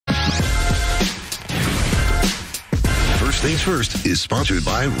First Things First is sponsored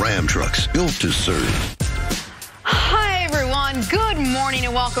by Ram Trucks, built to serve. Hi, everyone. Good morning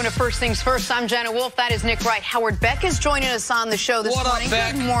and welcome to First Things First. I'm Jenna Wolf. That is Nick Wright. Howard Beck is joining us on the show this morning.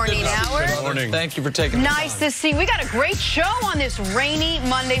 Beck? Good morning, Howard. Good morning. Thank you for taking the time. Nice to see. We got a great show on this rainy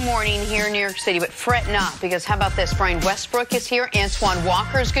Monday morning here in New York City, but fret not, because how about this? Brian Westbrook is here. Antoine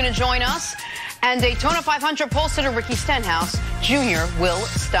Walker is going to join us. And Daytona 500 pole sitter Ricky Stenhouse Jr. will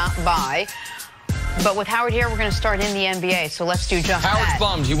stop by. But with Howard here, we're going to start in the NBA, so let's do just that. Howard's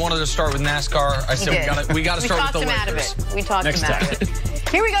bummed. He wanted to start with NASCAR. I said we got to start with the Lakers. We talked him out of it.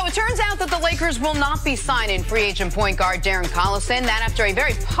 Here we go. It turns out that the Lakers will not be signing free agent point guard Darren Collison. That after a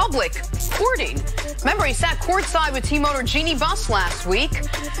very public courting. Remember, he sat courtside with team owner Jeannie Buss last week.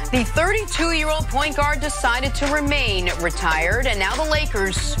 The 32-year-old point guard decided to remain retired, and now the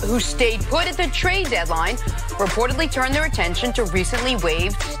Lakers, who stayed put at the trade deadline, reportedly turned their attention to recently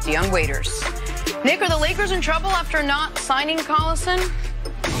waived Dion Waiters. Nick, are the Lakers in trouble after not signing Collison?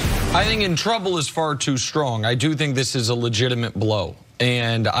 I think in trouble is far too strong. I do think this is a legitimate blow.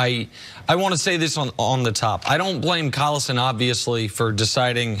 And I want to say this on the top. I don't blame Collison, obviously, for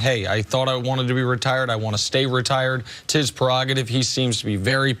deciding, hey, I thought I wanted to be retired. I want to stay retired. It's his prerogative. He seems to be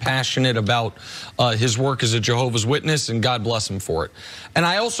very passionate about his work as a Jehovah's Witness, and God bless him for it. And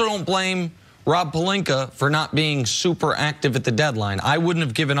I also don't blame Rob Pelinka for not being super active at the deadline. I wouldn't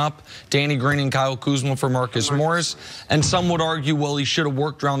have given up Danny Green and Kyle Kuzma for Marcus Morris. And some would argue, well, he should have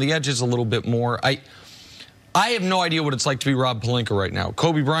worked around the edges a little bit more. I have no idea what it's like to be Rob Pelinka right now.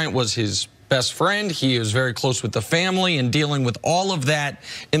 Kobe Bryant was his best friend. He is very close with the family, and dealing with all of that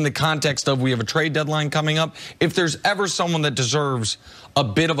in the context of we have a trade deadline coming up. If there's ever someone that deserves a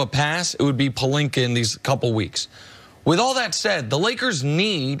bit of a pass, it would be Pelinka in these couple weeks. With all that said, the Lakers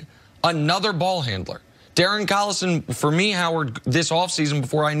need another ball handler. Darren Collison, for me, Howard, this offseason,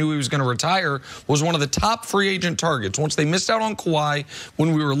 before I knew he was going to retire, was one of the top free agent targets. Once they missed out on Kawhi,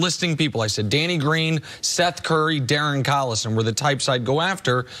 when we were listing people, I said Danny Green, Seth Curry, Darren Collison were the types I'd go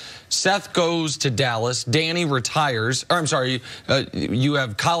after. Seth goes to Dallas. Danny retires. Or I'm sorry, you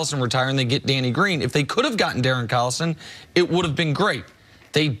have Collison retire and they get Danny Green. If they could have gotten Darren Collison, it would have been great.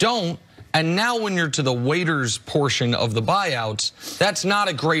 They don't. And now when you're to the Waiters portion of the buyouts, that's not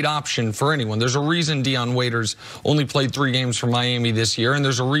a great option for anyone. There's a reason Dion Waiters only played 3 games for Miami this year, and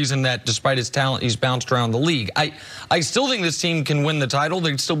there's a reason that despite his talent, he's bounced around the league. I still think this team can win the title.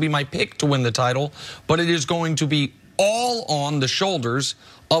 They'd still be my pick to win the title, but it is going to be all on the shoulders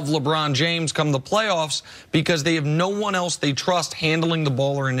of LeBron James come the playoffs, because they have no one else they trust handling the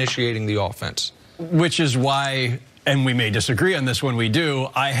ball or initiating the offense. Which is why, and we may disagree on this when we do,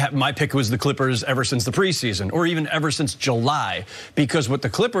 my pick was the Clippers ever since the preseason, or even ever since July, because what the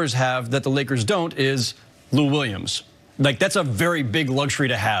Clippers have that the Lakers don't is Lou Williams. Like, that's a very big luxury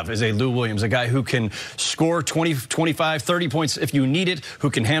to have, is a Lou Williams, a guy who can score 20, 25, 30 points if you need it, who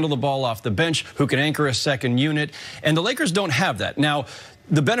can handle the ball off the bench, who can anchor a second unit, and the Lakers don't have that. Now,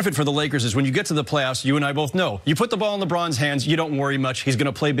 the benefit for the Lakers is when you get to the playoffs, you and I both know, you put the ball in LeBron's hands, you don't worry much. He's going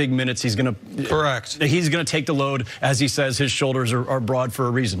to play big minutes. He's going to... Correct. He's going to take the load. As he says, his shoulders are broad for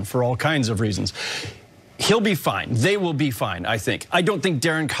a reason, for all kinds of reasons. He'll be fine. They will be fine, I think. I don't think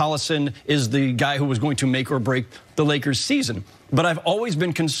Darren Collison is the guy who was going to make or break the Lakers' season. But I've always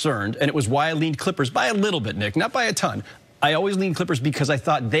been concerned, and it was why I leaned Clippers by a little bit, Nick, not by a ton. I always lean Clippers because I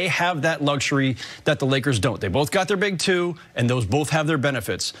thought they have that luxury that the Lakers don't. They both got their big 2, and those both have their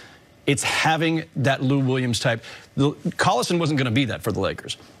benefits. It's having that Lou Williams type. Collison wasn't going to be that for the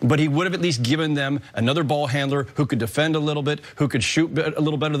Lakers, but he would have at least given them another ball handler who could defend a little bit, who could shoot a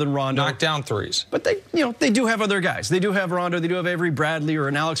little better than Rondo. Knock down threes. But they do have other guys. They do have Rondo. They do have Avery Bradley or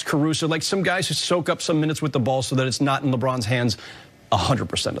an Alex Caruso, like some guys who soak up some minutes with the ball so that it's not in LeBron's hands 100% of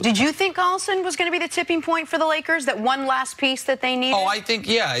the time. Did you think Collison was going to be the tipping point for the Lakers, that one last piece that they needed? Oh, I think,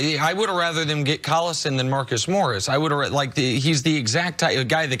 yeah. I would have rather them get Collison than Marcus Morris. I would have, like, he's the exact type of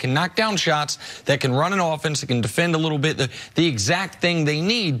guy that can knock down shots, that can run an offense, that can defend a little bit, the exact thing they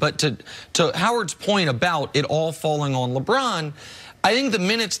need. But to Howard's point about it all falling on LeBron, I think the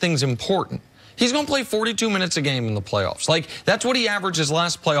minutes thing's important. He's going to play 42 minutes a game in the playoffs. Like, that's what he averaged his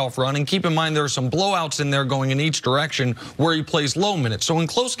last playoff run. And keep in mind, there are some blowouts in there going in each direction where he plays low minutes. So in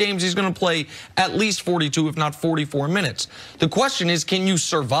close games, he's going to play at least 42, if not 44 minutes. The question is, can you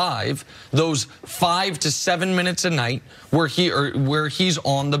survive those 5 to 7 minutes a night where he's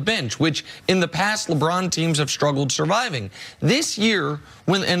on the bench, which in the past LeBron teams have struggled surviving. This year,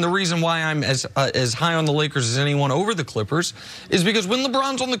 and the reason why I'm as high on the Lakers as anyone over the Clippers is because when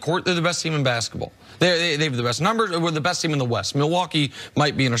LeBron's on the court, they're the best team in basketball. basketball. They have the best numbers. We're the best team in the West. Milwaukee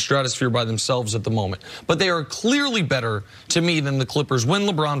might be in a stratosphere by themselves at the moment. But they are clearly better to me than the Clippers when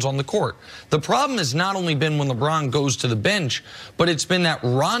LeBron's on the court. The problem has not only been when LeBron goes to the bench, but it's been that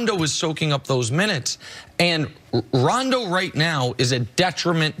Rondo is soaking up those minutes. And Rondo right now is a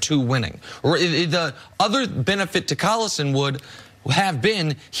detriment to winning. The other benefit to Collison would have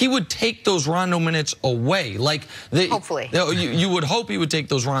been he would take those Rondo minutes away. Like hopefully. You would hope he would take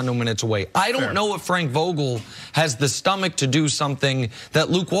those Rondo minutes away. I don't know if Frank Vogel has the stomach to do something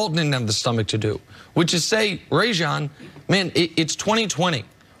that Luke Walton didn't have the stomach to do, which is say, Rajon, man, it's 2020.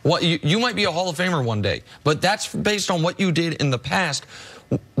 You might be a Hall of Famer one day, but that's based on what you did in the past.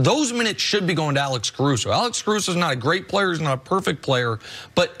 Those minutes should be going to Alex Caruso. Alex Caruso is not a great player, he's not a perfect player,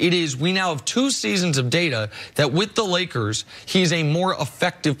 but we now have 2 seasons of data that with the Lakers, he's a more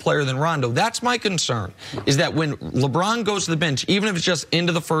effective player than Rondo. That's my concern, is that when LeBron goes to the bench, even if it's just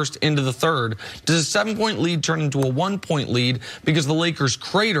into the first, into the third, does a 7-point lead turn into a 1-point lead because the Lakers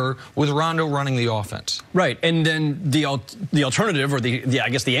crater with Rondo running the offense? Right, and then the alternative, or I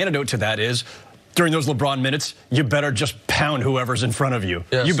guess the antidote to that is, during those LeBron minutes, you better just pound whoever's in front of you.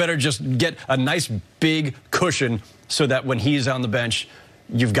 Yes. You better just get a nice big cushion so that when he's on the bench,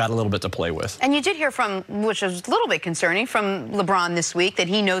 you've got a little bit to play with. And you did hear from, which is a little bit concerning, from LeBron this week, that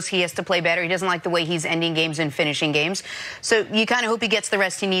he knows he has to play better. He doesn't like the way he's ending games and finishing games. So you kind of hope he gets the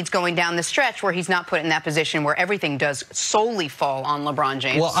rest he needs going down the stretch where he's not put in that position where everything does solely fall on LeBron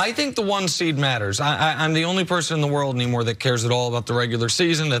James. Well, I think the 1 seed matters. I'm the only person in the world anymore that cares at all about the regular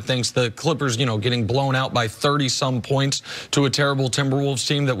season, that thinks the Clippers, getting blown out by 30-some points to a terrible Timberwolves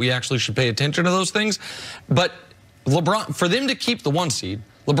team, that we actually should pay attention to those things. But LeBron, for them to keep the 1 seed,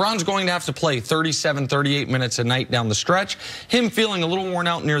 LeBron's going to have to play 37, 38 minutes a night down the stretch. Him feeling a little worn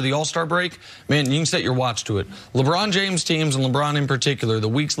out near the All-Star break, man, you can set your watch to it. LeBron James teams, and LeBron in particular, the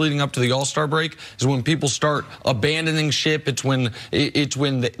weeks leading up to the All-Star break is when people start abandoning ship. It's when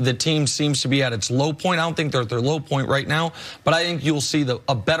the team seems to be at its low point. I don't think they're at their low point right now, but I think you'll see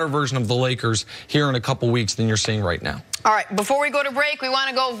a better version of the Lakers here in a couple weeks than you're seeing right now. All right, before we go to break, we want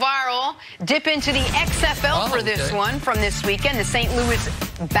to go viral, dip into the XFL for this one from this weekend. The St. Louis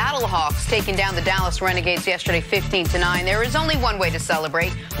Battlehawks taking down the Dallas Renegades yesterday 15-9. There is only one way to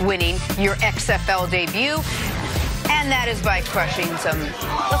celebrate winning your XFL debut, and that is by crushing some,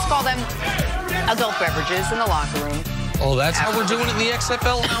 let's call them adult beverages in the locker room. Oh, that's how we're doing it in the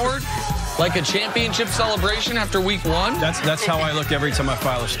XFL, Howard? Like a championship celebration after week 1? That's how I look every time I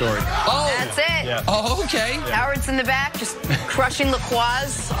file a story. Oh, that's it. Yeah. Oh, okay. Yeah. Howard's in the back, just crushing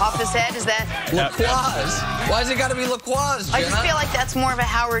LaCroix off his head. Is that LaCroix? Why has it got to be LaCroix, Jenna? I just feel like that's more of a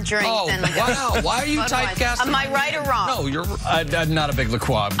Howard drink than like wow. Why are you typecasting? Am I right or wrong? No, you're. I'm not a big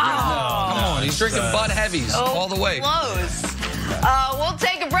LaCroix. Come on, he's drinking Bud Heavies all the way. Close. We'll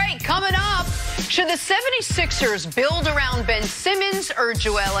take a break. Coming up, should the 76ers build around Ben Simmons or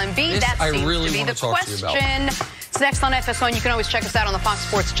Joel Embiid? That seems to be the question. It's next on FS1. You can always check us out on the Fox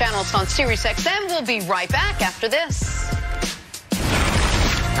Sports channel. It's on Sirius XM. We'll be right back after this.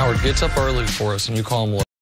 Howard gets up early for us, and you call him